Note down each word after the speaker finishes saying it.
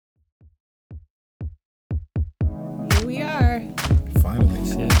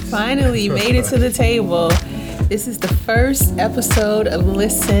finally made it to the table. This is the first episode of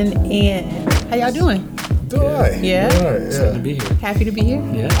Listen In. How y'all doing? Doing all right. Yeah? Excited to be here. Happy to be here?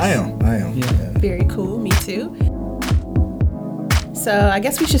 Yeah. I am. Yeah. Very cool. Me too. So I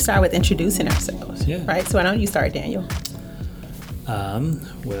guess we should start with introducing ourselves. Yeah. Right? So why don't you start, Daniel?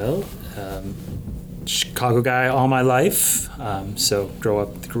 Chicago guy all my life. So grew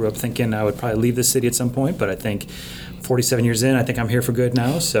up thinking I would probably leave the city at some point, but I think 47 years in, I think I'm here for good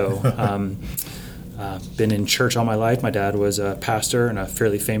now. So been in church all my life. My dad was a pastor and a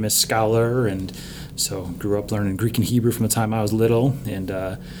fairly famous scholar, and so grew up learning Greek and Hebrew from the time I was little, and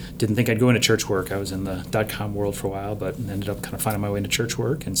didn't think I'd go into church work. I was in the .com world for a while, but ended up kind of finding my way into church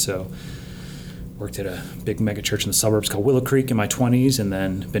work, and so worked at a big mega church in the suburbs called Willow Creek in my 20s, and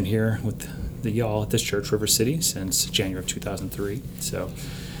then been here with the y'all at this church, River City, since January of 2003. So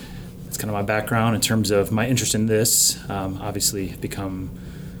that's kind of my background in terms of my interest in this. Obviously become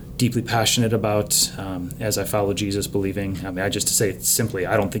deeply passionate about, as I follow Jesus, believing, just to say it simply,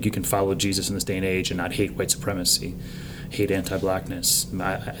 I don't think you can follow Jesus in this day and age and not hate white supremacy, hate anti-blackness.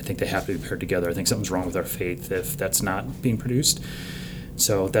 I think they have to be paired together. I think something's wrong with our faith if that's not being produced.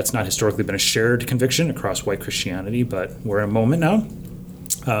 So that's not historically been a shared conviction across white Christianity, but we're in a moment now.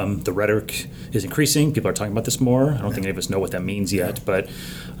 The rhetoric is increasing. People are talking about this more. I don't think any of us know what that means yet, but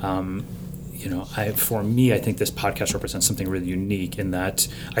for me, I think this podcast represents something really unique in that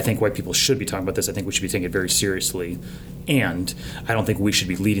I think white people should be talking about this. I think we should be taking it very seriously, and I don't think we should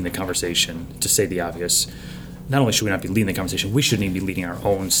be leading the conversation. To say the obvious, not only should we not be leading the conversation, we shouldn't even be leading our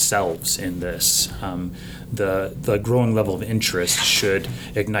own selves in this. The growing level of interest should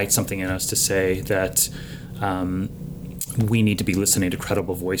ignite something in us to say that we need to be listening to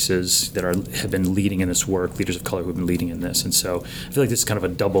credible voices that have been leading in this work, leaders of color who have been leading in this. And so I feel like this is kind of a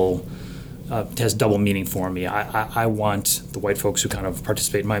double, it has double meaning for me. I want the white folks who kind of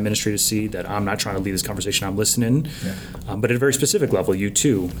participate in my ministry to see that I'm not trying to lead this conversation, I'm listening. Yeah. But at a very specific level, you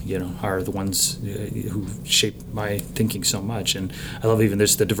too, are the ones who shape my thinking so much. And I love even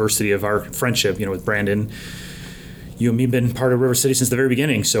the diversity of our friendship, with Brandon. You and me have been part of River City since the very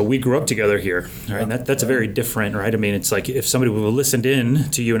beginning, so we grew up together here, right? And that's a very different, right? I mean, it's like if somebody would have listened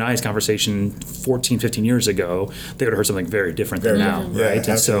in to you and I's conversation 14, 15 years ago, they would have heard something very different than now, right?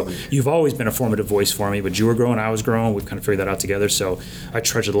 Yeah, and so you've always been a formative voice for me, but you were growing, I was growing, we've kind of figured that out together, so I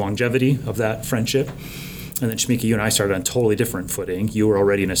treasure the longevity of that friendship. And then Shamika, you and I started on a totally different footing. You were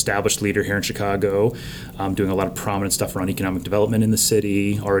already an established leader here in Chicago, doing a lot of prominent stuff around economic development in the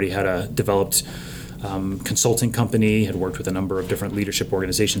city, already had a developed consulting company, had worked with a number of different leadership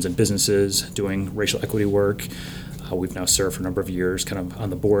organizations and businesses doing racial equity work. We've now served for a number of years kind of on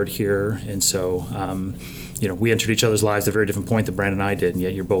the board here. And so, we entered each other's lives at a very different point than Brandon and I did, and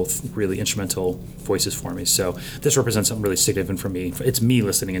yet you're both really instrumental voices for me. So this represents something really significant for me. It's me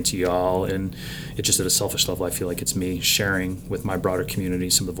listening into y'all, and it's just at a selfish level, I feel like it's me sharing with my broader community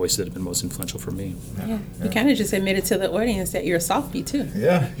some of the voices that have been most influential for me. Yeah. You kind of just admitted to the audience that you're a softie too.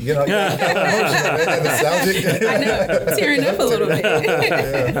 Yeah, nostalgic. I know, tearing up a little bit.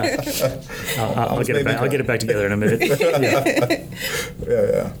 I'll get it back together in a minute.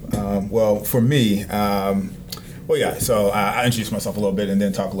 Well, for me, so I introduced myself a little bit and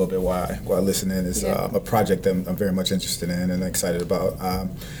then talk a little bit why Listen In is a project that I'm very much interested in and excited about.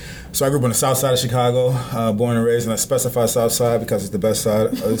 So I grew up on the south side of Chicago, born and raised, and I specify south side because it's the best side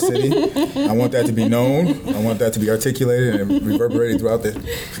of the city. I want that to be known. I want that to be articulated and reverberated throughout the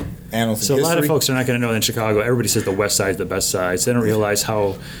annals of history. So a lot of folks are not going to know that in Chicago, everybody says the west side is the best side. So they don't realize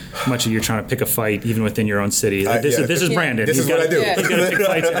how much you're trying to pick a fight even within your own city. This is Brandon. This is what I do. He's got to pick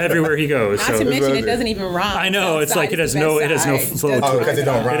fights everywhere he goes. Not to mention it doesn't even rhyme. I know, it's like it has no flow to it. Because it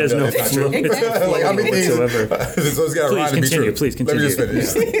don't rhyme. It has no flow whatsoever. So it's got to rhyme to be true. Please continue. Let me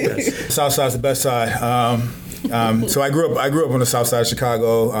just finish. Yes. South side's the best side. So I grew up on the south side of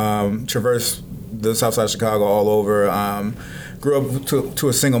Chicago, traversed the south side of Chicago all over. Grew up to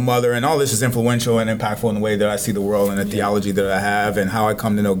a single mother, and all this is influential and impactful in the way that I see the world and the theology that I have and how I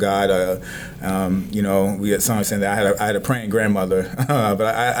come to know God. We had someone saying that I had a praying grandmother, but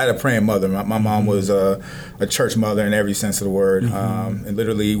I had a praying mother. My mom was a church mother in every sense of the word, and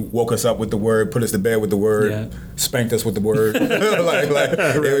literally woke us up with the word, put us to bed with the word, spanked us with the word. It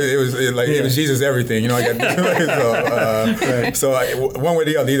was Jesus everything, So one way or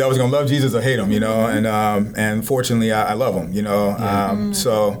the other, either I was gonna love Jesus or hate him, and fortunately I love him,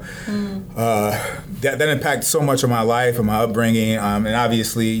 that impacted so much of my life and my upbringing, and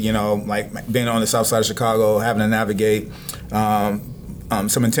obviously, being on the south side of Chicago, having to navigate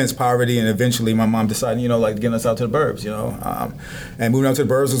some intense poverty, and eventually my mom decided, getting us out to the burbs, and moving out to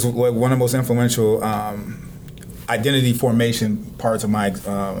the burbs was one of the most influential identity formation parts of my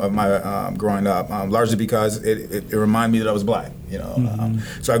growing up, largely because it reminded me that I was black.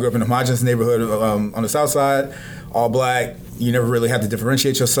 So I grew up in a homogenous neighborhood on the South Side, all black. You never really had to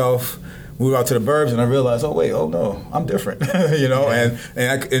differentiate yourself. Moved out to the burbs, and I realized, oh no, I'm different, and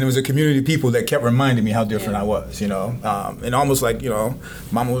it was a community of people that kept reminding me how different I was, and almost like,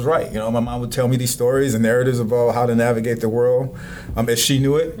 Mama was right, my mom would tell me these stories and narratives about how to navigate the world as she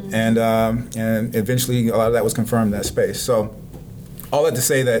knew it, and eventually a lot of that was confirmed in that space. So all that to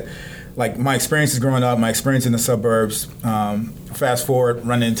say that, like, my experiences growing up, my experience in the suburbs, fast forward,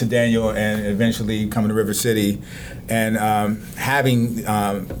 running into Daniel, and eventually coming to River City, and having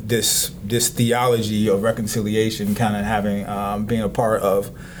this theology of reconciliation, kind of having being a part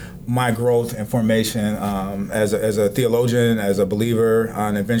of my growth and formation as a theologian, as a believer,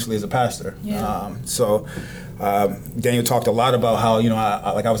 and eventually as a pastor. Daniel talked a lot about how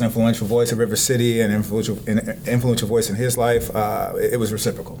I was an influential voice at River City and influential voice in his life. It was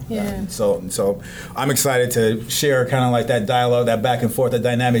reciprocal. So I'm excited to share kind of like that dialogue, that back and forth, that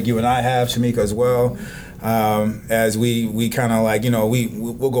dynamic you and I have, Shamika, as well. As we kind of like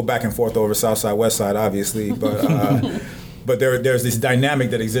we'll go back and forth over South Side, West Side, obviously, but. But there's this dynamic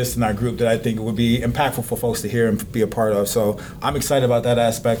that exists in our group that I think would be impactful for folks to hear and be a part of. So I'm excited about that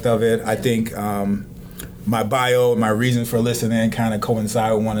aspect of it. I think my bio and my reasons for listening kind of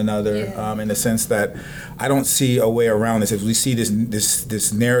coincide with one another in the sense that I don't see a way around this. If we see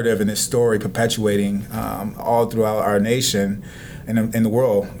this narrative and this story perpetuating all throughout our nation and in the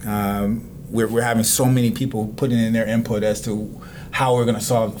world, we're having so many people putting in their input as to how we're going to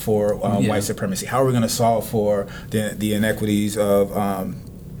solve for white supremacy, how we're going to solve for the inequities of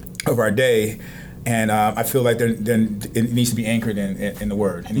our day. And I feel like it needs to be anchored in the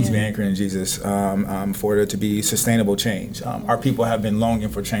Word. It needs to be anchored in Jesus for there to be sustainable change. Our people have been longing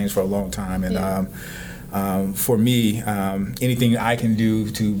for change for a long time. And for me, anything I can do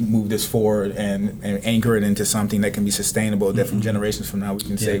to move this forward and anchor it into something that can be sustainable, that from generations from now we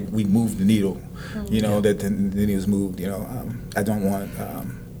can say we moved the needle, that the needle's moved. I don't want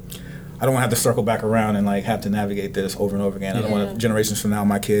to have to circle back around and like have to navigate this over and over again. I don't want generations from now,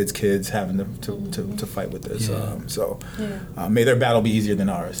 my kids having to fight with this. May their battle be easier than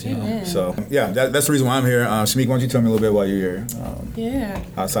ours. So that's the reason why I'm here. Shamik, why don't you tell me a little bit while you're here?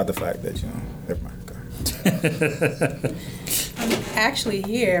 Outside the fact that never mind. I'm actually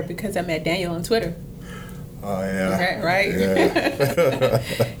here because I met Daniel on Twitter. Oh yeah. Right. Yeah.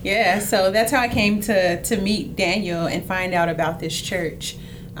 Yeah. So that's how I came to meet Daniel and find out about this church.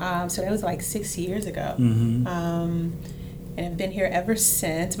 So that was like 6 years ago. And I've been here ever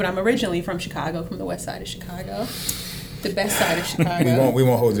since. But I'm originally from Chicago, from the west side of Chicago, the best side of Chicago. We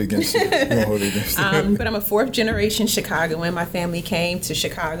won't hold it against you. But I'm a fourth generation Chicagoan. My family came to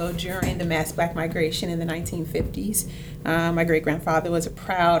Chicago during the mass black migration in the 1950s. My great-grandfather was a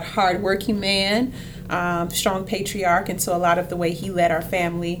proud, hard-working man, strong patriarch, and so a lot of the way he led our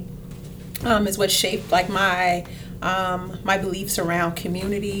family is what shaped like my beliefs around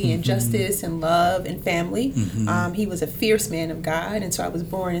community and justice and love and family. He was a fierce man of God, and so I was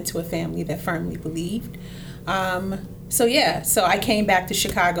born into a family that firmly believed. So I came back to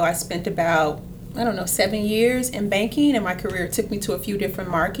Chicago. I spent about 7 years in banking, and my career took me to a few different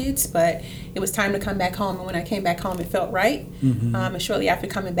markets, but it was time to come back home, and when I came back home, it felt right. And shortly after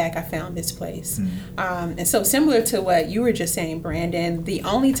coming back, I found this place. And so similar to what you were just saying, Brandon, the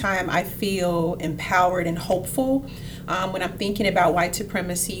only time I feel empowered and hopeful when I'm thinking about white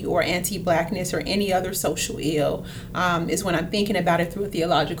supremacy or anti-blackness or any other social ill is when I'm thinking about it through a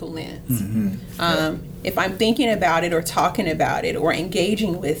theological lens. If I'm thinking about it or talking about it or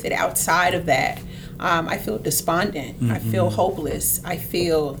engaging with it outside of that, I feel despondent. I feel hopeless. I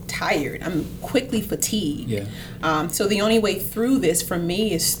feel tired. I'm quickly fatigued. So the only way through this for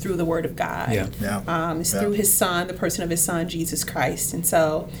me is through the Word of God. It's through His Son, the person of His Son, Jesus Christ. And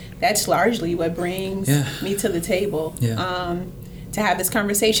so that's largely what brings me to the table to have this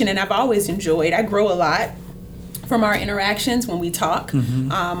conversation. And I've always enjoyed, I grow a lot from our interactions when we talk.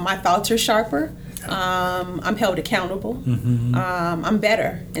 My thoughts are sharper. I'm held accountable. I'm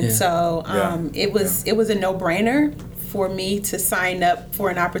better. And so it was a no-brainer for me to sign up for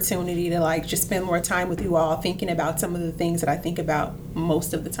an opportunity to like just spend more time with you all thinking about some of the things that I think about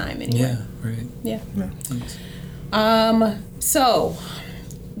most of the time anyway. So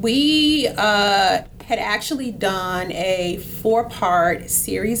we had actually done a 4-part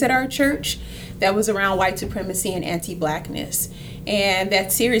series at our church that was around white supremacy and anti-blackness. And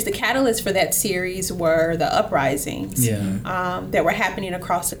that series, the catalyst for that series were the uprisings that were happening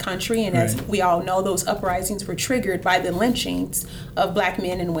across the country. And as we all know, those uprisings were triggered by the lynchings of black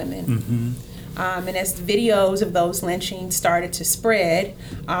men and women. And as the videos of those lynchings started to spread,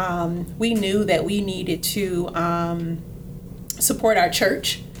 we knew that we needed to support our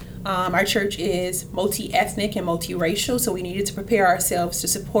church. Our church is multi-ethnic and multiracial, so we needed to prepare ourselves to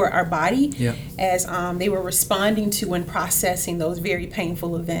support our body as they were responding to and processing those very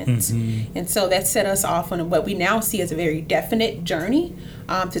painful events. And so that set us off on what we now see as a very definite journey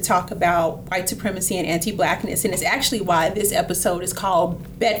to talk about white supremacy and anti-Blackness. And it's actually why this episode is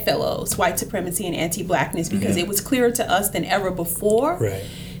called Bedfellows, White Supremacy and Anti-Blackness, because it was clearer to us than ever before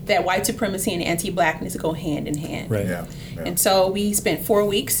that white supremacy and anti-Blackness go hand in hand. And so we spent 4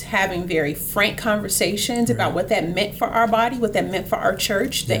 weeks having very frank conversations about what that meant for our body, what that meant for our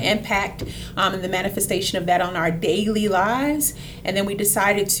church, the impact and the manifestation of that on our daily lives. And then we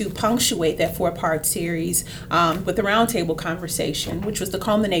decided to punctuate that 4-part series with a roundtable conversation, which was the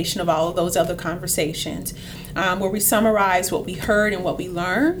culmination of all of those other conversations, where we summarized what we heard and what we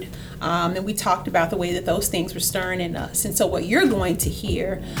learned. And we talked about the way that those things were stirring in us. And so what you're going to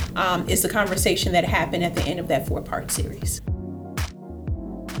hear is the conversation that happened at the end of that 4-part series.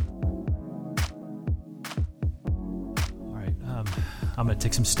 All right. I'm going to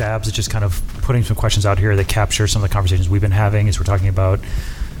take some stabs at just kind of putting some questions out here that capture some of the conversations we've been having as we're talking about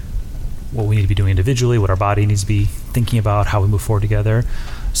what we need to be doing individually, what our body needs to be thinking about, how we move forward together.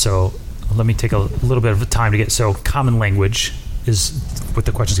 So let me take a little bit of time to get, so common language is what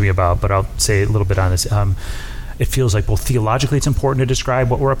the question's going to be about, but I'll say a little bit on this. It feels like both theologically it's important to describe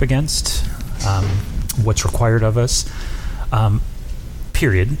what we're up against, what's required of us,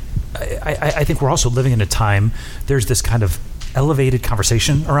 period. I think we're also living in a time, there's this kind of elevated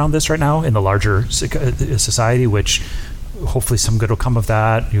conversation around this right now in the larger society, which hopefully some good will come of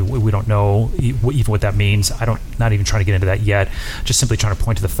that. We don't know even what that means. Not even trying to get into that yet, just simply trying to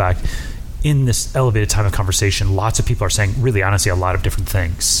point to the fact in this elevated time of conversation, lots of people are saying really honestly a lot of different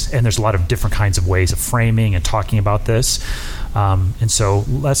things, and there's a lot of different kinds of ways of framing and talking about this, and so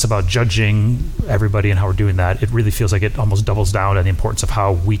less about judging everybody and how we're doing that. It really feels like it almost doubles down on the importance of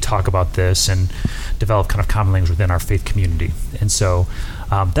how we talk about this and develop kind of common language within our faith community. And so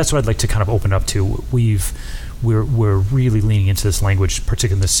that's what I'd like to kind of open up to. We're really leaning into this language,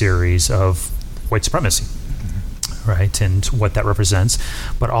 particularly in this series of white supremacy, right, and what that represents,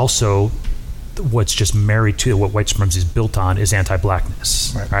 but also what's just married to what white supremacy is built on is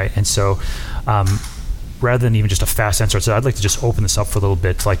anti-Blackness, right? And so rather than even just a fast answer, so I'd like to just open this up for a little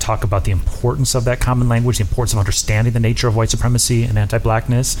bit to like talk about the importance of that common language, the importance of understanding the nature of white supremacy and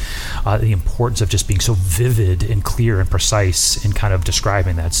anti-Blackness, the importance of just being so vivid and clear and precise in kind of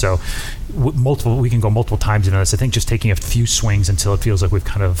describing that. So we can go multiple times into this. I think just taking a few swings until it feels like we've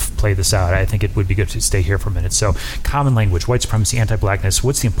kind of played this out. I think it would be good to stay here for a minute. So common language, white supremacy, anti-Blackness,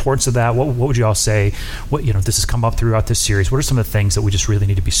 what's the importance of that? What would you all say? This has come up throughout this series. What are some of the things that we just really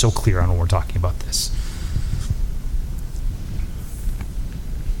need to be so clear on when we're talking about this?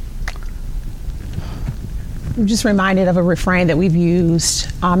 I'm just reminded of a refrain that we've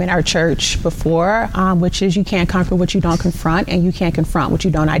used in our church before, which is you can't conquer what you don't confront, and you can't confront what you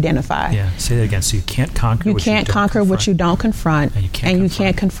don't identify. Yeah, say that again. So you can't conquer what you don't confront, and you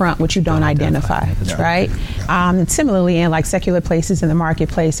can't confront what you don't identify. Yeah, right? And similarly, in like secular places in the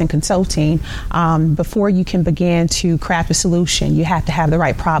marketplace and consulting, before you can begin to craft a solution, you have to have the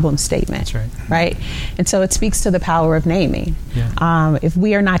right problem statement. That's right. Right? And so it speaks to the power of naming. Yeah. If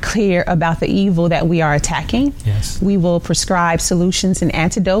we are not clear about the evil that we are attacking, we will prescribe solutions and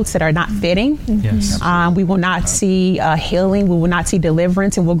antidotes that are not fitting. We will not see healing. We will not see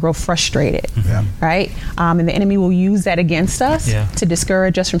deliverance, and we'll grow frustrated. Right? And the enemy will use that against us to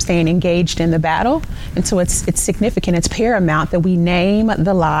discourage us from staying engaged in the battle. And so it's significant. It's paramount that we name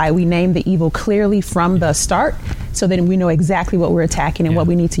the lie, we name the evil clearly from the start, so that we know exactly what we're attacking and what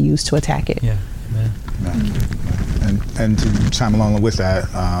we need to use to attack it. Yeah. Amen. And to chime along with that,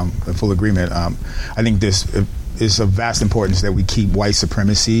 in full agreement, I think this is of vast importance that we keep white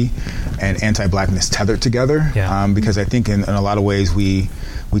supremacy and anti-Blackness tethered together, because I think in a lot of ways we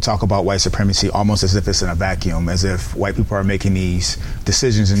talk about white supremacy almost as if it's in a vacuum, as if white people are making these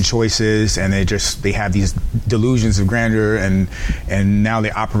decisions and choices, and they have these delusions of grandeur, and now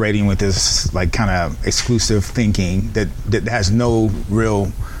they're operating with this like kind of exclusive thinking that has no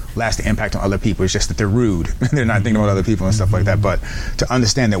real lasting impact on other people. It's just that they're rude. They're not thinking about other people and stuff like that. But to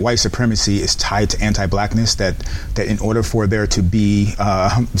understand that white supremacy is tied to anti-Blackness, that in order for there to be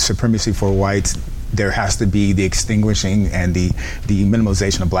supremacy for whites, there has to be the extinguishing and the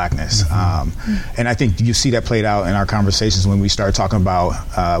minimalization of blackness. And I think you see that played out in our conversations when we start talking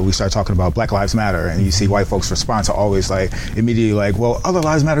about Black Lives Matter, and you see white folks' response are always like immediately like, well, other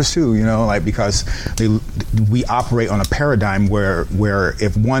lives matters too, like because we operate on a paradigm where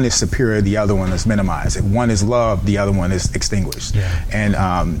if one is superior, the other one is minimized. If one is loved, the other one is extinguished. And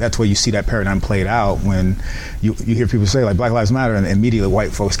that's where you see that paradigm played out when you hear people say like Black Lives Matter, and immediately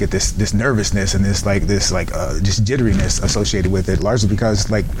white folks get this nervousness and this just jitteriness associated with it, largely because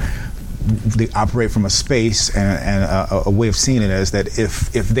like they operate from a space and a way of seeing it as that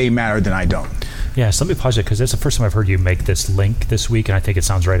if they matter, then I don't. Yeah, so let me pause it, because that's the first time I've heard you make this link this week, and I think it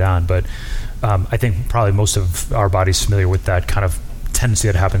sounds right on. But I think probably most of our body's familiar with that kind of tendency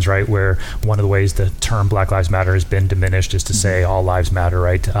that happens, right, where one of the ways the term Black Lives Matter has been diminished is to say all lives matter,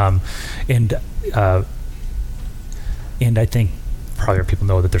 right? And I think probably people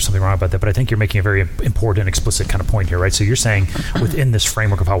know that there's something wrong about that, but I think you're making a very important, explicit kind of point here, right? So you're saying within this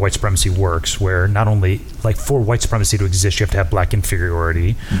framework of how white supremacy works, where not only, like, for white supremacy to exist, you have to have black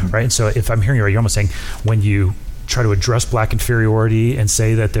inferiority, right? And so if I'm hearing you right, you're almost saying when you try to address black inferiority and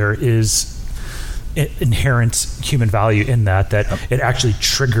say that there is inherent human value in that it actually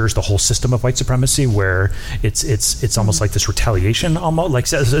triggers the whole system of white supremacy, where it's almost like this retaliation, almost like.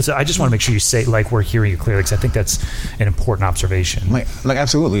 So I just want to make sure you say, like, we're hearing you clearly, because I think that's an important observation. Like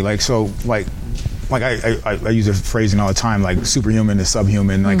absolutely, like so, like I use a phrasing all the time, like superhuman is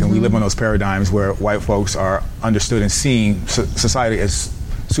subhuman, like, and we live on those paradigms where white folks are understood and seeing society as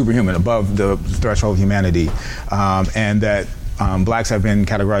superhuman, above the threshold of humanity, and that. Blacks have been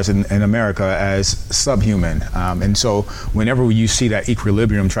categorized in America as subhuman. And so whenever you see that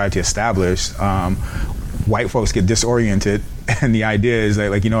equilibrium tried to establish, white folks get disoriented. And the idea is that,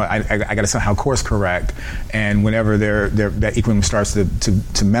 like, I got to somehow course correct. And whenever that equilibrium starts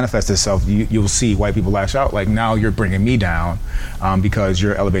to manifest itself, you'll see white people lash out, like, now you're bringing me down because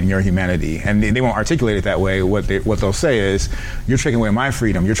you're elevating your humanity. And they won't articulate it that way. What they'll say is, you're taking away my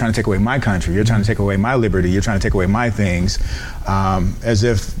freedom. You're trying to take away my country. You're trying to take away my liberty. You're trying to take away my things, as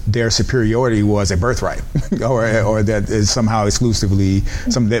if their superiority was a birthright or that is somehow exclusively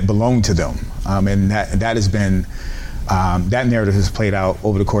something that belonged to them. And that has been... that narrative has played out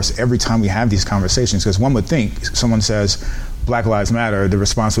over the course every time we have these conversations, because one would think someone says Black Lives Matter, the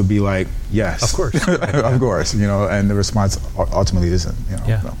response would be like, yes, of course, of course, and the response ultimately isn't.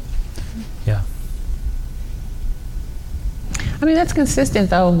 Yeah. I mean, that's consistent,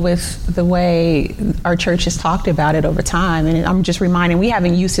 though, with the way our church has talked about it over time. And I'm just reminding, we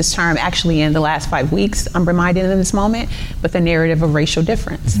haven't used this term actually in the last 5 weeks. I'm reminded in this moment, but the narrative of racial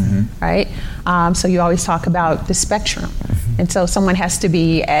difference, right? So you always talk about the spectrum. And so someone has to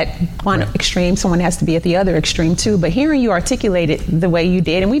be at one extreme, someone has to be at the other extreme too. But hearing you articulate it the way you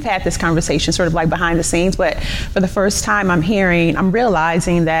did, and we've had this conversation sort of like behind the scenes, but for the first time I'm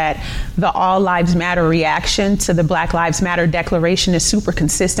realizing that the All Lives Matter reaction to the Black Lives Matter declaration is super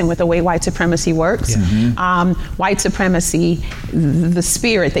consistent with the way white supremacy works. White supremacy,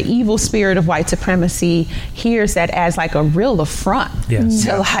 the evil spirit of white supremacy hears that as like a real affront.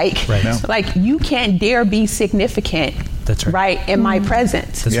 So like you can't dare be significant. That's right, in my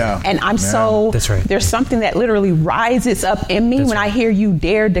presence. And I'm there's something that literally rises up in me when I hear you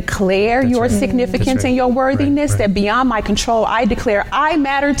dare declare your significance and your worthiness, that beyond my control, I declare I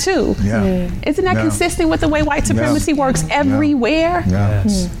matter too. Isn't that consistent with the way white supremacy works everywhere?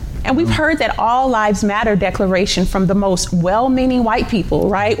 And we've heard that All Lives Matter declaration from the most well-meaning white people,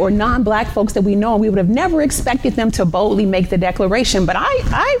 right, or non-black folks that we know, and we would have never expected them to boldly make the declaration. But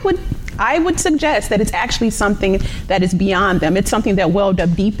I would suggest that it's actually something that is beyond them. It's something that welled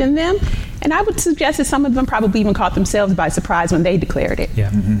up deep in them. And I would suggest that some of them probably even caught themselves by surprise when they declared it.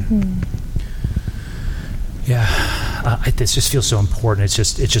 This just feels so important.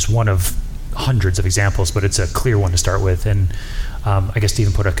 It's just one of hundreds of examples, but it's a clear one to start with. And I guess to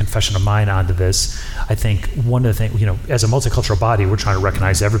even put a confession of mine onto this, I think one of the things, as a multicultural body, we're trying to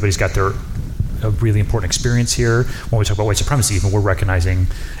recognize everybody's got a really important experience here. When we talk about white supremacy, even, we're recognizing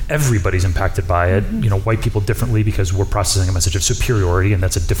everybody's impacted by it. White people differently because we're processing a message of superiority, and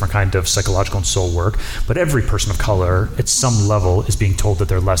that's a different kind of psychological and soul work. But every person of color, at some level, is being told that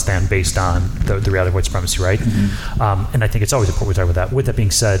they're less than based on the reality of white supremacy, right? And I think it's always important we talk about that. With that being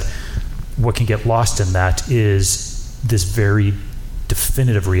said, what can get lost in that is this very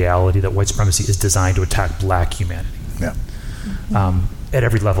definitive reality that white supremacy is designed to attack black humanity. At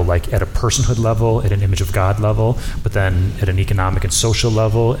every level, like at a personhood level, at an image of God level, but then at an economic and social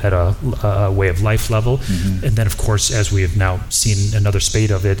level, at a way of life level. Mm-hmm. And then, of course, as we have now seen another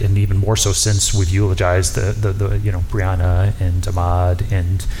spate of it, and even more so since we've eulogized the Brianna and Ahmaud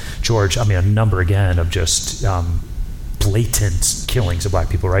and George, I mean, a number again of just blatant killings of black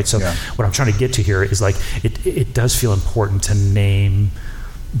people, right? So what I'm trying to get to here is like, it does feel important to name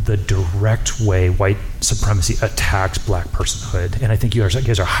the direct way white supremacy attacks black personhood. And I think you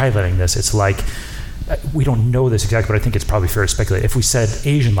guys are highlighting this. It's like, we don't know this exactly, but I think it's probably fair to speculate. If we said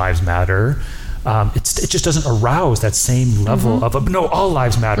Asian lives matter, it just doesn't arouse that same level of, no, all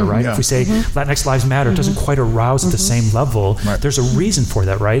lives matter, right? If we say Latinx lives matter, it doesn't quite arouse at the same level. Right. There's a reason for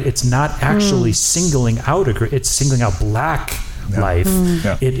that, right? It's not actually singling out, it's singling out black life.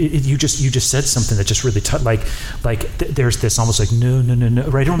 You just said something that just really there's this almost like no,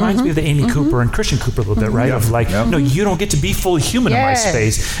 right? It reminds me of the Amy Cooper and Christian Cooper a little bit, right? Of like, no, you don't get to be fully human in my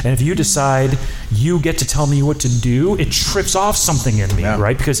space, and if you decide you get to tell me what to do, it trips off something in me,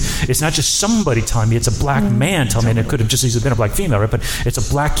 right? Because it's not just somebody telling me, it's a black man telling me, and it could have just easily been a black female, right? But it's a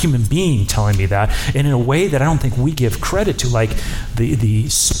black human being telling me that, and in a way that I don't think we give credit to, like the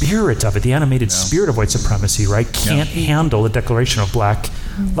spirit of it, the animated spirit of white supremacy, right? Can't handle the declaration of black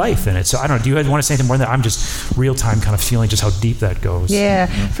life in it. So I don't know, do you guys want to say anything more than that? I'm just real time kind of feeling just how deep that goes.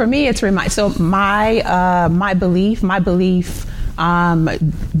 For me, it's so my belief,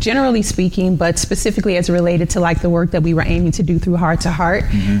 generally speaking, but specifically as related to like the work that we were aiming to do through Heart to Heart,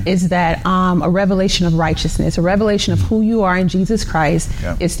 is that a revelation of righteousness, a revelation of who you are in Jesus Christ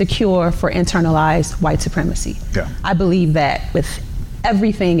is the cure for internalized white supremacy. I believe that with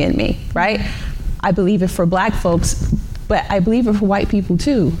everything in me, right? I believe it for black folks, but I believe it for white people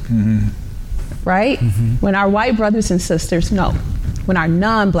too, right? When our white brothers and sisters, when our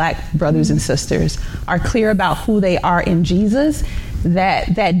non-black brothers and sisters are clear about who they are in Jesus,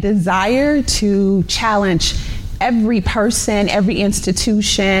 that desire to challenge every person, every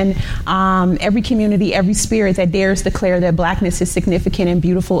institution, every community, every spirit that dares declare that blackness is significant and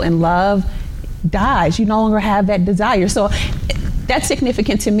beautiful and love dies. You no longer have that desire. So that's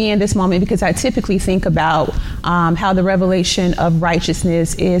significant to me in this moment, because I typically think about how the revelation of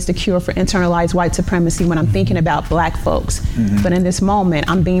righteousness is the cure for internalized white supremacy when I'm thinking about black folks. But in this moment,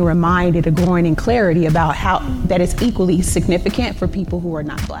 I'm being reminded of growing in clarity about how that is equally significant for people who are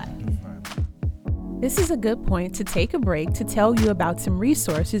not black. This is a good point to take a break to tell you about some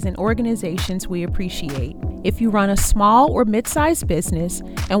resources and organizations we appreciate. If you run a small or mid-sized business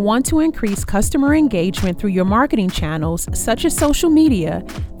and want to increase customer engagement through your marketing channels, such as social media,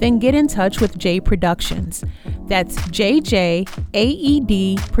 then get in touch with J Productions. That's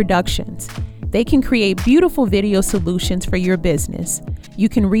JJAED Productions. They can create beautiful video solutions for your business. You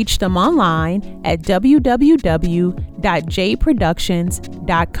can reach them online at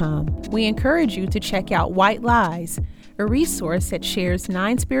www.jproductions.com. We encourage you to check out White Lies, a resource that shares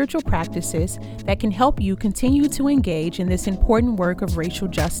 9 spiritual practices that can help you continue to engage in this important work of racial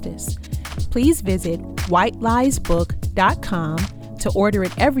justice. Please visit whiteliesbook.com to order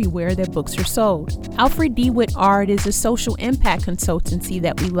it everywhere that books are sold. Alfred DeWitt Art is a social impact consultancy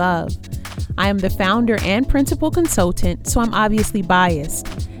that we love. I am the founder and principal consultant, so I'm obviously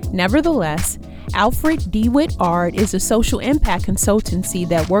biased. Nevertheless, Alfred DeWitt Art is a social impact consultancy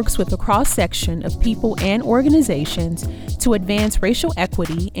that works with a cross-section of people and organizations to advance racial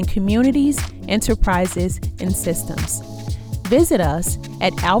equity in communities, enterprises, and systems. Visit us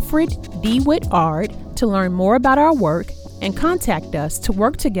at Alfred DeWitt Art to learn more about our work and contact us to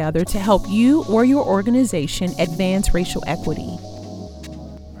work together to help you or your organization advance racial equity.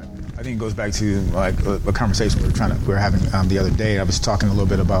 I think it goes back to like a conversation we were having the other day. I was talking a little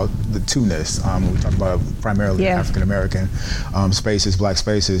bit about the two-ness. We talked about primarily African American spaces, black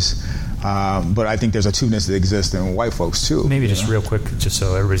spaces, but I think there's a two-ness that exists in white folks too. Maybe just real quick, just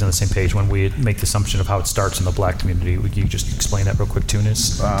so everybody's on the same page, when we make the assumption of how it starts in the black community, would you just explain that real quick?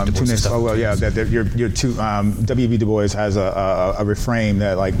 Two-ness. Two-ness. Oh well, yeah. That you're two. W.B. Du Bois has a refrain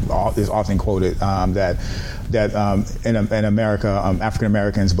that like is often quoted that in America, African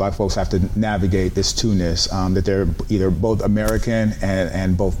Americans, black folks have to navigate this two-ness, that they're either both American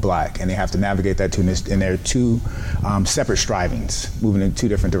and both black, and they have to navigate that two-ness, and they're two separate strivings, moving in two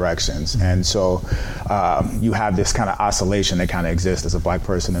different directions. And so you have this kind of oscillation that kind of exists as a black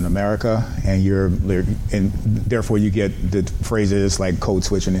person in America, and therefore you get the phrases like code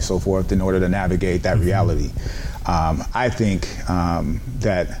switching and so forth in order to navigate that reality. I think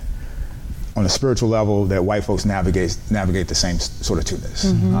that on a spiritual level, that white folks navigate the same sort of two-ness,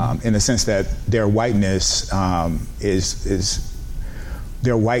 in the sense that their whiteness is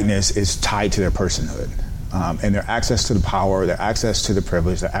tied to their personhood. and their access to the power, their access to the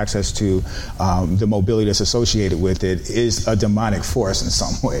privilege, their access to the mobility that's associated with it is a demonic force in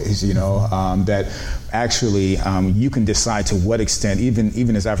some ways, that actually you can decide to what extent,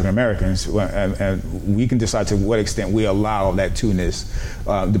 even as African Americans, we can decide to what extent we allow that two-ness,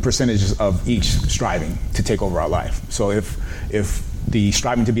 the percentages of each striving to take over our life. So if the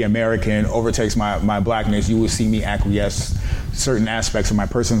striving to be American overtakes my blackness, you will see me acquiesce certain aspects of my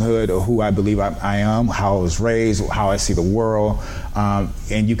personhood or who I believe I am, how I was raised, how I see the world,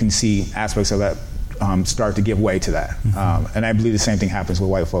 and you can see aspects of that start to give way to that. And I believe the same thing happens with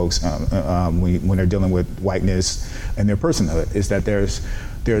white folks when they're dealing with whiteness and their personhood, is that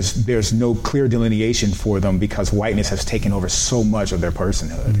there's no clear delineation for them because whiteness has taken over so much of their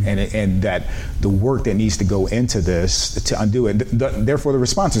personhood, and that the work that needs to go into this to undo it. Therefore, the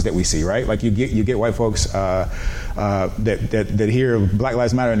responses that we see, right? Like you get white folks that hear Black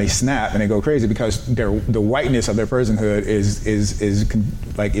Lives Matter and they snap and they go crazy because the whiteness of their personhood is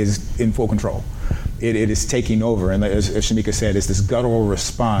in full control. It is taking over, and as Shamika said, it's this guttural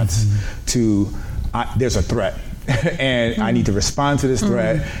response to there's a threat. And I need to respond to this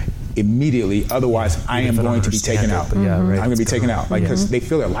threat immediately, otherwise I am going to be taken out. I'm going to be taken out, because they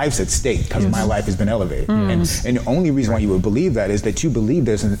feel their life's at stake because my life has been elevated. And the only reason why you would believe that is that you believe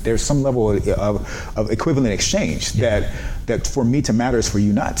there's some level of equivalent exchange that for me to matter is for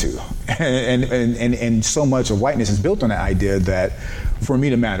you not to. And so much of whiteness is built on that idea that for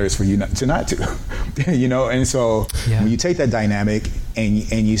me to matter is for you not to. And so when you take that dynamic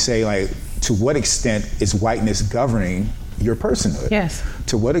and you say, like, to what extent is whiteness governing your personhood? Yes.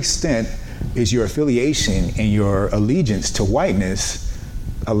 To what extent is your affiliation and your allegiance to whiteness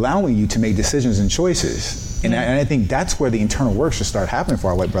allowing you to make decisions and choices? And I think that's where the internal work should start happening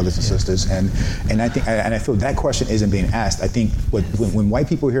for our white brothers and sisters. And I feel that question isn't being asked. I think when white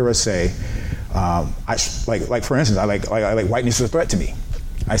people hear us say, like for instance, I like whiteness is a threat to me.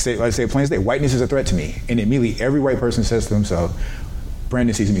 I say plain as day, whiteness is a threat to me, and immediately every white person says to themselves,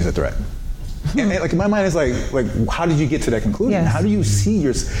 Brandon sees me as a threat. And like in my mind, it's like how did you get to that conclusion? Yes. How do you see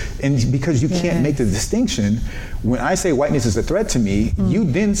and because you can't make the distinction. When I say whiteness is a threat to me, you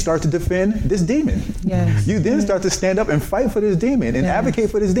then start to defend this demon. Yes. You then start to stand up and fight for this demon and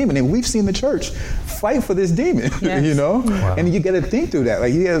advocate for this demon. And we've seen the church fight for this demon, Wow. And you got to think through that.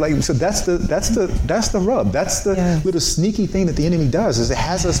 So that's the rub. That's the little sneaky thing that the enemy does, is it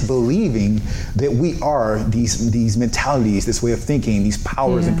has us believing that we are these mentalities, this way of thinking, these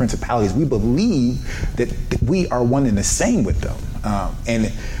powers and principalities. We believe that we are one and the same with them.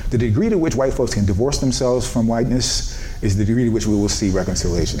 And the degree to which white folks can divorce themselves from whiteness is the degree to which we will see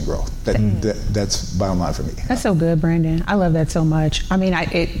reconciliation and growth. That's bottom line for me. That's so good, Brandon. I love that so much. I mean,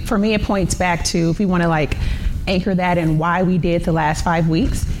 for me, it points back to, if we want to anchor that in why we did the last 5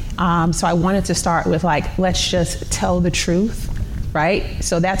 weeks. So I wanted to start with let's just tell the truth. Right?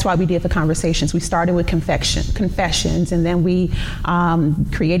 So that's why we did the conversations. We started with confessions, and then we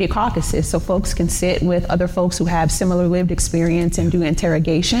created caucuses so folks can sit with other folks who have similar lived experience and do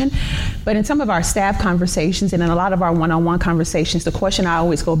interrogation. But in some of our staff conversations and in a lot of our one-on-one conversations, the question I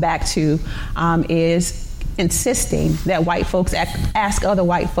always go back to is insisting that white folks ask other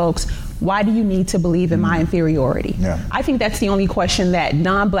white folks, why do you need to believe in my inferiority? Yeah. I think that's the only question that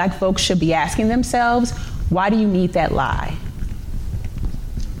non-black folks should be asking themselves. Why do you need that lie?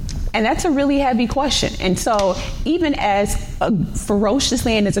 And that's a really heavy question. And so even as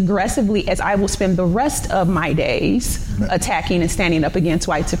ferociously and as aggressively as I will spend the rest of my days attacking and standing up against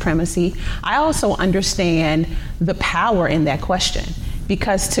white supremacy, I also understand the power in that question.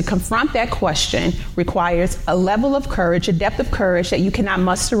 Because to confront that question requires a level of courage, a depth of courage that you cannot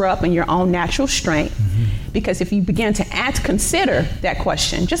muster up in your own natural strength. Because if you begin to consider that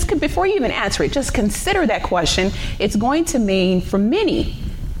question, just before you even answer it, just consider that question, it's going to mean for many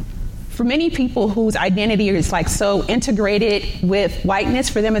people whose identity is so integrated with whiteness,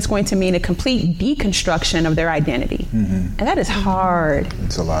 for them it's going to mean a complete deconstruction of their identity. And that is hard.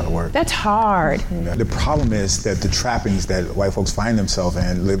 It's a lot of work. That's hard. The problem is that the trappings that white folks find themselves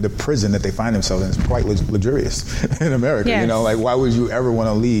in, the prison that they find themselves in, is quite luxurious in America. Yes. Why would you ever want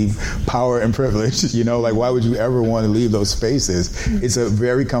to leave power and privilege? Why would you ever want to leave those spaces? It's a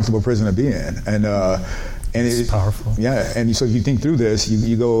very comfortable prison to be in. And it's powerful. Yeah, and so if you think through this,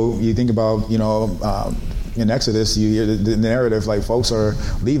 you think about, in Exodus, you hear the narrative, folks are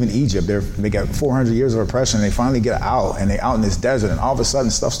leaving Egypt. They got 400 years of oppression, and they finally get out, and they're out in this desert, and all of a sudden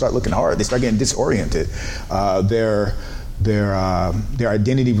stuff start looking hard. They start getting disoriented. Their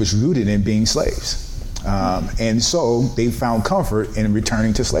identity was rooted in being slaves. And so they found comfort in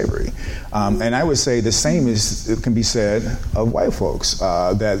returning to slavery. And I would say the same can be said of white folks,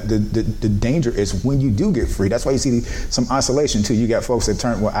 that the danger is when you do get free. That's why you see some oscillation too. You got folks that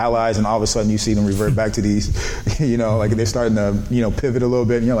turn allies, and all of a sudden you see them revert back to these, like they're starting to, pivot a little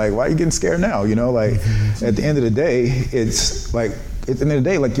bit, and you're like, why are you getting scared now? At the end of the day, it's like,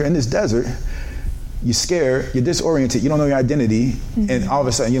 like you're in this desert, you're scared, you're disoriented, you don't know your identity, and all of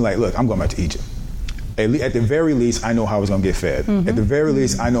a sudden you're like, look, I'm going back to Egypt. At the very least, I know how I was going to get fed. At the very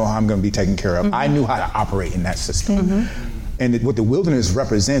least, I know how I'm going to be taken care of. I knew how to operate in that system. And what the wilderness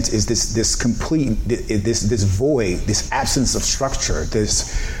represents is this complete, this void, this absence of structure,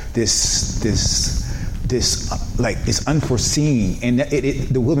 this unforeseen, and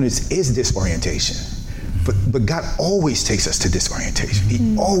the wilderness is disorientation. But God always takes us to disorientation.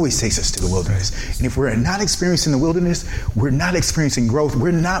 He always takes us to the wilderness. And if we're not experiencing the wilderness, we're not experiencing growth.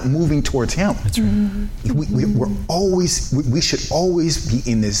 We're not moving towards Him. That's right. We should always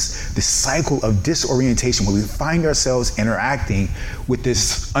be in this cycle of disorientation where we find ourselves interacting with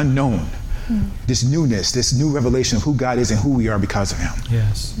this unknown, this newness, this new revelation of who God is and who we are because of Him.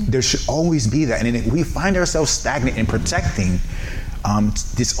 Yes. There should always be that. And if we find ourselves stagnant in protecting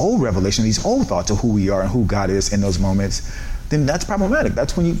this old revelation, these old thoughts of who we are and who God is in those moments, then that's problematic.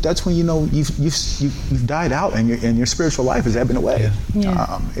 That's when you've died out and your spiritual life is ebbing away.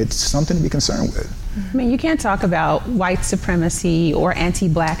 It's something to be concerned with. I mean, you can't talk about white supremacy or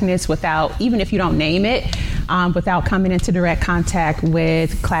anti-Blackness without, even if you don't name it, without coming into direct contact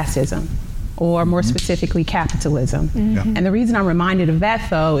with classism, or more specifically, capitalism. And the reason I'm reminded of that,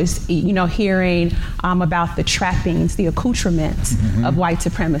 though, is, hearing about the trappings, the accoutrements of white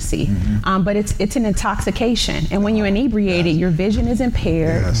supremacy. But it's an intoxication. And when you're inebriated, your vision is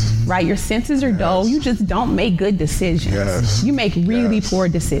impaired, right? Your senses are dull. You just don't make good decisions. You make really poor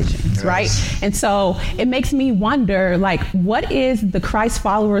decisions, right? And so it makes me wonder, what is the Christ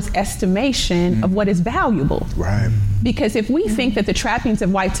followers' estimation of what is valuable? Right. Because if we think that the trappings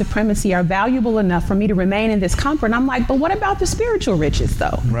of white supremacy are valuable enough for me to remain in this comfort, I'm like, but what about the spiritual riches,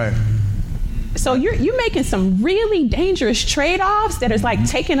 though? Right. So you're making some really dangerous trade-offs that is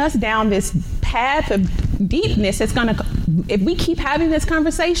taking us down this path of deepness. It's gonna, if we keep having this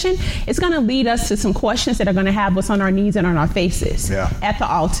conversation, it's gonna lead us to some questions that are gonna have us on our knees and on our faces at the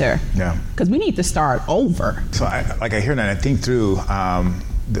altar. Yeah. Because we need to start over. So I hear that and I think through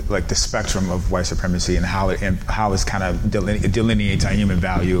the spectrum of white supremacy and how it's kind of delineates our human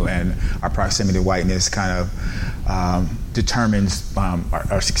value, and our proximity to whiteness kind of determines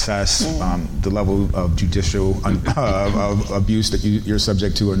our success, the level of judicial of abuse that you're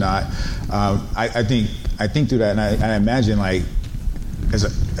subject to or not. I think through that, and I imagine as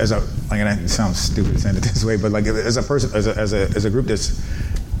a and it sounds stupid saying it this way, but as a person, as a group that's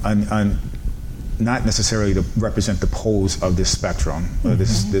not necessarily to represent the poles of this spectrum,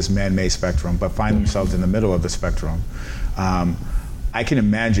 this man-made spectrum, but find themselves in the middle of the spectrum. I can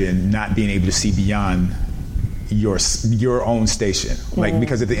imagine not being able to see beyond your own station,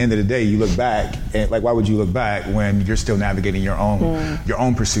 because at the end of the day, you look back, and why would you look back when you're still navigating your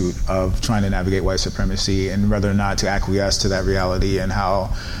own pursuit of trying to navigate white supremacy, and whether or not to acquiesce to that reality, and how,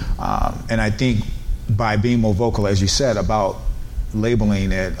 and I think by being more vocal, as you said, about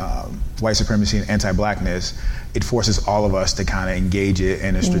labeling it white supremacy and anti-Blackness, it forces all of us to kind of engage it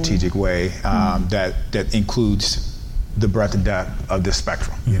in a strategic way that includes the breadth and depth of this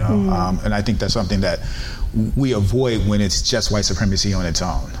spectrum, and I think that's something that we avoid when it's just white supremacy on its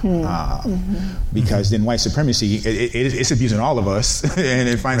own, because then white supremacy, it's abusing all of us, and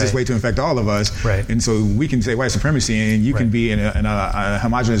it finds its way to infect all of us. Right. And so we can say white supremacy, and you can be in a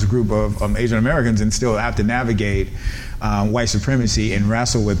homogenous group of Asian Americans and still have to navigate white supremacy and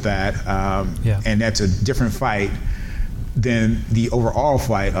wrestle with that. And that's a different fight than the overall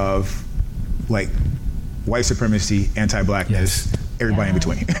fight of white supremacy, anti-Blackness, everybody in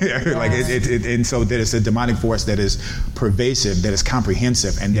between. And so that it's a demonic force that is pervasive, that is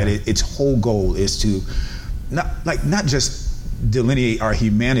comprehensive, and that its whole goal is to not just delineate our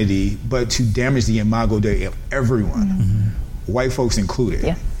humanity, but to damage the imago Dei of everyone, white folks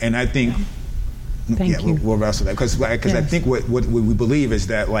included. And I think, we'll wrestle that, because I think what we believe is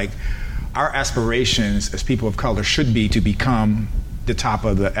that our aspirations as people of color should be to become the top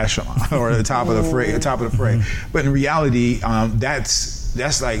of the echelon or the top of the fray. But in reality, that's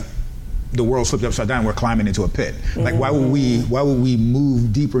the world slipped upside down. We're climbing into a pit. Why would we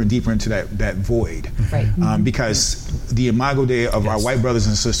move deeper and deeper into that void? Right. Because the imago Dei of our white brothers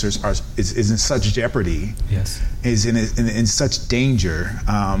and sisters is in such jeopardy. Is in such danger,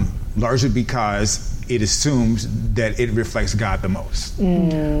 largely because it assumes that it reflects God the most.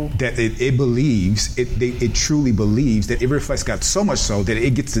 That it believes, it truly believes that it reflects God so much so that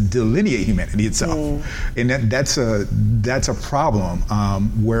it gets to delineate humanity itself. And that's a problem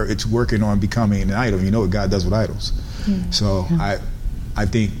where it's working on becoming an idol. You know what God does with idols. So I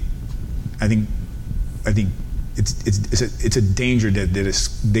think it's a danger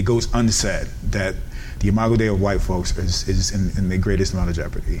that goes unsaid, that the Imago Dei of white folks is in the greatest amount of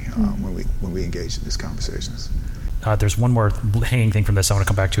jeopardy when we engage in these conversations. There's one more hanging thing from this I want to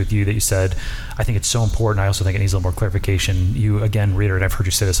come back to with you that you said. I think it's so important. I also think it needs a little more clarification. You, again, reiterate, I've heard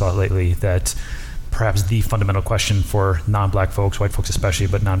you say this a lot lately, that perhaps the fundamental question for non-black folks, white folks especially,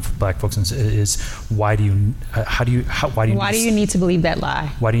 but non-black folks is why do you need to believe that lie?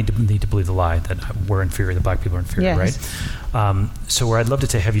 Why do you need to believe the lie that we're inferior, that black people are inferior, right? So where I'd love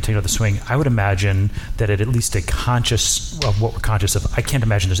to have you take another swing, I would imagine that at least a conscious of what we're conscious of, I can't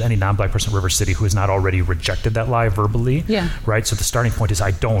imagine there's any non-black person in River City who has not already rejected that lie verbally, right? So the starting point is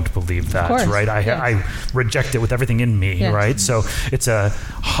I don't believe that, right? I reject it with everything in me, right? So it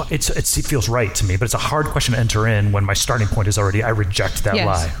feels right to me, but it's a hard question to enter in when my starting point is already I reject that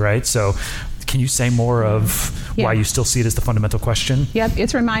lie, right? So can you say more of why you still see it as the fundamental question? Yep,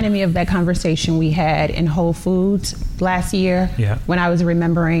 it's reminding me of that conversation we had in Whole Foods last year when I was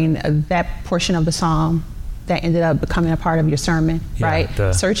remembering that portion of the psalm that ended up becoming a part of your sermon, right?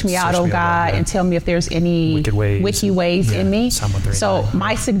 Search me out, O God, and tell me if there's any wicked ways in me. So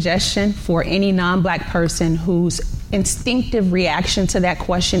my suggestion for any non-black person whose instinctive reaction to that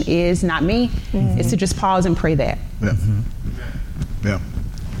question is not me, is to just pause and pray that.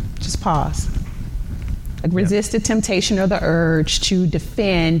 Just pause. Like resist the temptation or the urge to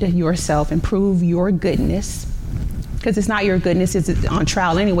defend yourself and prove your goodness. Because it's not your goodness, it's on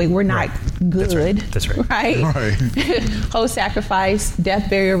trial anyway. We're not good. That's right. Whole sacrifice, death,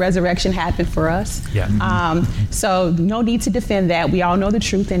 burial, resurrection happened for us. So no need to defend that. We all know the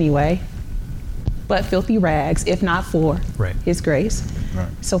truth anyway. But filthy rags, if not for His grace.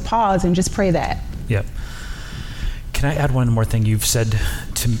 So pause and just pray that. Can I add one more thing? You've said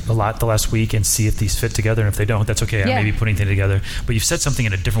to a lot the last week, and see if these fit together, and if they don't, that's okay. I may be putting things together. But you've said something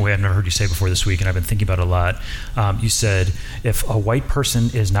in a different way I've never heard you say before this week, and I've been thinking about it a lot. You said, if a white person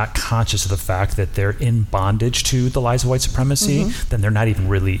is not conscious of the fact that they're in bondage to the lies of white supremacy, then they're not even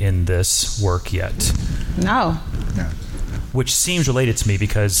really in this work yet. No. Which seems related to me,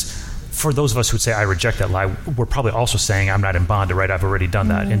 because for those of us who would say I reject that lie, we're probably also saying I'm not in bondage, right? I've already done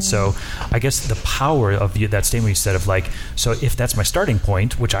that. And so I guess the power of that statement you said of like, so if that's my starting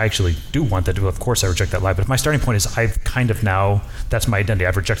point, which I actually do want that to, of course I reject that lie, but if my starting point is I've kind of now, that's my identity,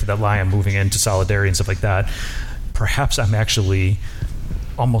 I've rejected that lie, I'm moving into solidarity and stuff like that, perhaps I'm actually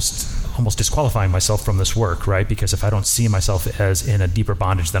almost disqualifying myself from this work, right? Because if I don't see myself as in a deeper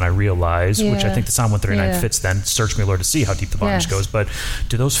bondage than I realize, which I think the Psalm 139 fits, then search me, Lord, to see how deep the bondage goes. But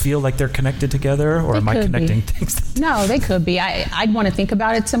do those feel like they're connected together, or am I connecting things? No, they could be. I'd want to think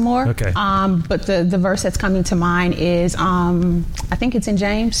about it some more. Okay. But the verse that's coming to mind is, I think it's in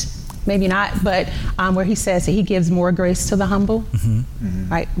James, maybe not, but where he says that he gives more grace to the humble,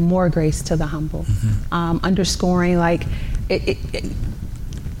 right? More grace to the humble. Underscoring like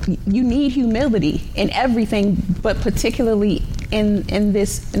you need humility in everything, but particularly in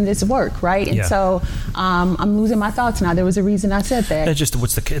this work, right? And so I'm losing my thoughts now. There was a reason I said that. That's just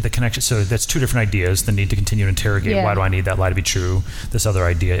what's the connection. So that's two different ideas: the need to continue to interrogate why do I need that lie to be true. This other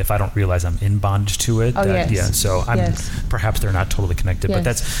idea, if I don't realize I'm in bondage to it, so I'm perhaps they're not totally connected. But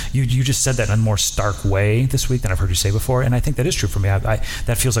that's you just said that in a more stark way this week than I've heard you say before, and I think that is true for me.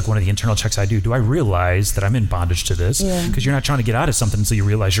 That feels like one of the internal checks I do. Do I realize that I'm in bondage to this? Because you're not trying to get out of something until you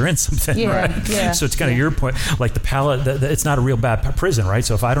realize you're in something, right? So it's kind of your point, like the palate. It's not a real bad prison, right?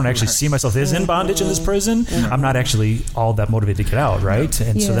 So if I don't actually see myself as in bondage in this prison, I'm not actually all that motivated to get out, right?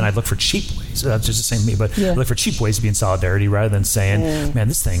 And so then I'd look for cheap ways. That's just the same me, but I look for cheap ways to be in solidarity rather than saying, man,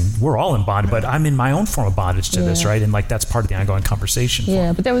 this thing, we're all in bondage, but I'm in my own form of bondage to this, right? And like that's part of the ongoing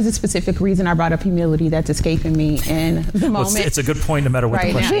conversation. But there was a specific reason I brought up humility that's escaping me in the moment. It's a good point, no matter what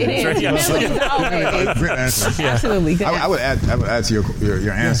the question is. Right? Absolutely. Good. I would add to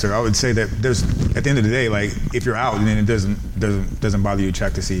your answer. I would say that there's, at the end of the day, like if you're out, then it doesn't bother you to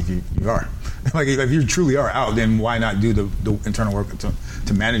check to see if you are. Like if you truly are out, then why not do the internal work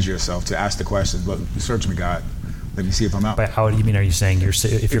to manage yourself, to ask the questions? But search me, God. Let me see if I'm out. By out, you mean, are you saying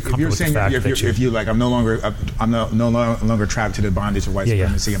if you're comfortable with the fact that if you like, I'm no longer trapped to the bondage of white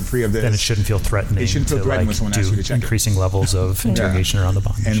supremacy. I'm free of this. Then it shouldn't feel threatening. It shouldn't feel threatening when someone asks you to check increasing levels of interrogation around the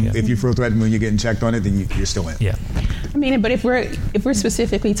bondage. And if you feel threatened when you're getting checked on it, then you're still in. I mean, but if we're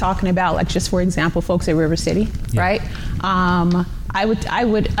specifically talking about, like, just for example, folks at River City, right? I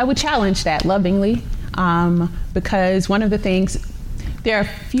would challenge that lovingly. because one of the things, there are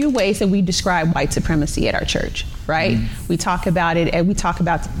a few ways that we describe white supremacy at our church, right? We talk about it, and we talk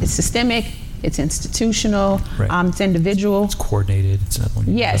about it's systemic, it's institutional, it's individual. It's coordinated. It's not one.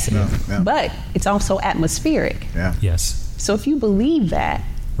 Yes, but it's also atmospheric. Yeah. Yes. So if you believe that,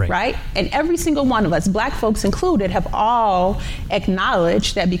 right? And every single one of us, Black folks included, have all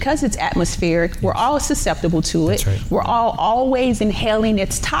acknowledged that because it's atmospheric, we're all susceptible to it. Right. We're all always inhaling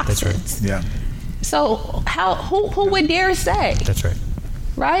its toxins. That's right. Yeah. So who would dare say? That's right.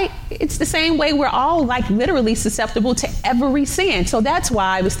 Right? It's the same way we're all like literally susceptible to every sin. So that's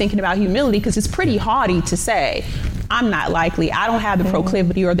why I was thinking about humility, because it's pretty haughty to say, I'm not likely, I don't have the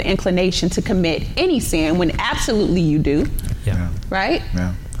proclivity or the inclination to commit any sin, when absolutely you do. Yeah. Right?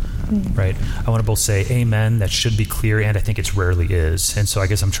 Yeah. Right. I want to both say amen, that should be clear, and I think it rarely is. And so I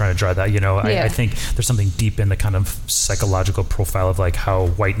guess I'm trying to draw that, I think there's something deep in the kind of psychological profile of like how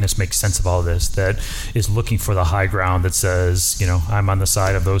whiteness makes sense of all this, that is looking for the high ground that says, I'm on the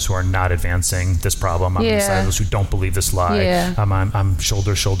side of those who are not advancing this problem. I'm on the side of those who don't believe this lie. Yeah. I'm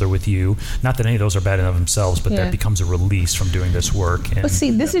shoulder to shoulder with you. Not that any of those are bad in of themselves, but that becomes a release from doing this work. And, but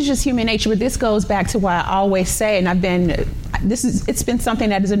see, this is just human nature. But this goes back to why I always say, and it's been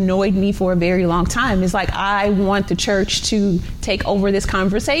something that has annoyed me for a very long time. Is like, I want the church to take over this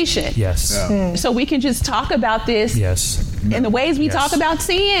conversation. Yes. Yeah. So we can just talk about this. Yes. In the ways we talk about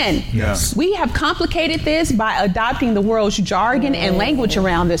sin. Yes. We have complicated this by adopting the world's jargon and language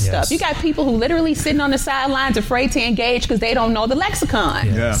around this stuff. You got people who literally sitting on the sidelines afraid to engage because they don't know the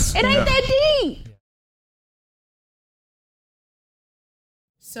lexicon. Yes. It ain't that deep.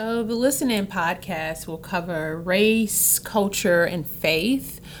 So the Listen In podcast will cover race, culture, and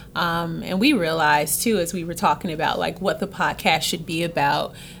faith. And we realized too, as we were talking about like what the podcast should be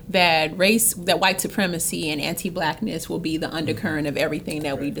about, that white supremacy and anti-Blackness will be the undercurrent of everything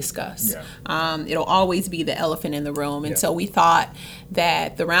that we discuss. Yeah. It'll always be the elephant in the room. And so we thought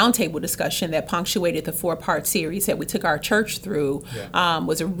that the roundtable discussion that punctuated the 4-part series that we took our church through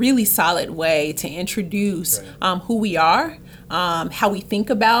was a really solid way to introduce who we are, how we think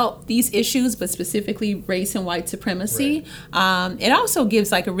about these issues, but specifically race and white supremacy. It also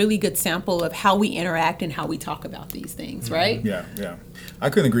gives like a really good sample of how we interact and how we talk about these things, right? Yeah. I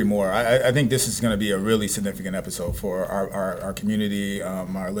couldn't agree more. I think this is going to be a really significant episode for our community,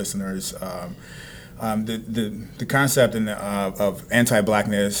 our listeners. The concept of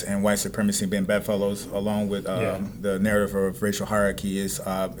anti-Blackness and white supremacy being bedfellows, along with the narrative of racial hierarchy,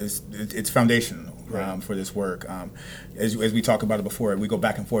 it's foundational for this work. As we talked about it before, we go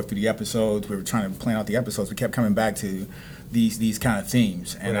back and forth through the episodes. We were trying to plan out the episodes. We kept coming back to these kind of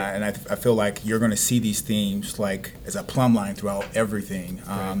themes, and I feel like you're going to see these themes like as a plumb line throughout everything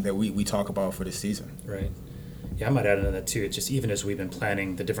that we talk about for this season. Right. Yeah, I might add into that too. It's just even as we've been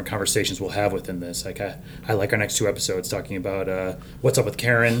planning the different conversations we'll have within this, like I like our next 2 episodes talking about what's up with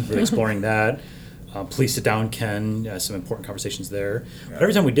Karen, really exploring that. Please sit down, Ken. Some important conversations there. Yeah. But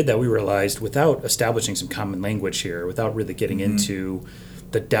every time we did that, we realized without establishing some common language here, without really getting into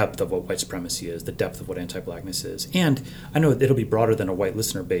the depth of what white supremacy is, the depth of what anti-Blackness is, and I know it'll be broader than a white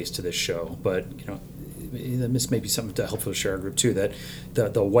listener base to this show, but this may be something helpful to share our group too, that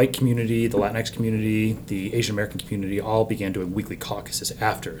the white community, the Latinx community, the Asian American community all began doing weekly caucuses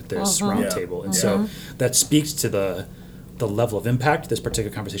after this roundtable. And so that speaks to the level of impact this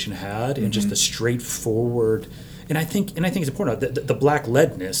particular conversation had, and just the straightforward, and I think it's important the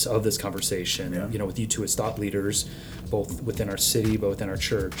Black-ledness of this conversation, with you two as thought leaders, both within our city, but within our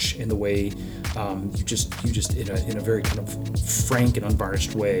church, in the way you just in a very kind of frank and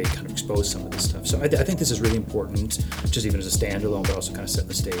unvarnished way kind of expose some of this stuff. So I think this is really important, just even as a standalone, but also kind of setting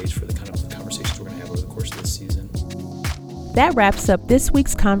the stage for the kind of conversations we're going to have over the course of this season. That wraps up this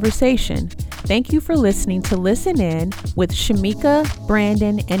week's conversation. Thank you for listening to Listen In with Shamika,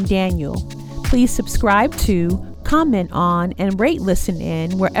 Brandon, and Daniel. Please subscribe to, comment on, and rate Listen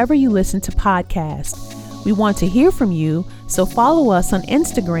In wherever you listen to podcasts. We want to hear from you, so follow us on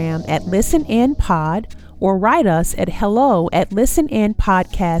Instagram at ListenInPod or write us at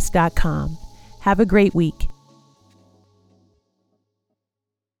hello@listeninpodcast.com. Have a great week.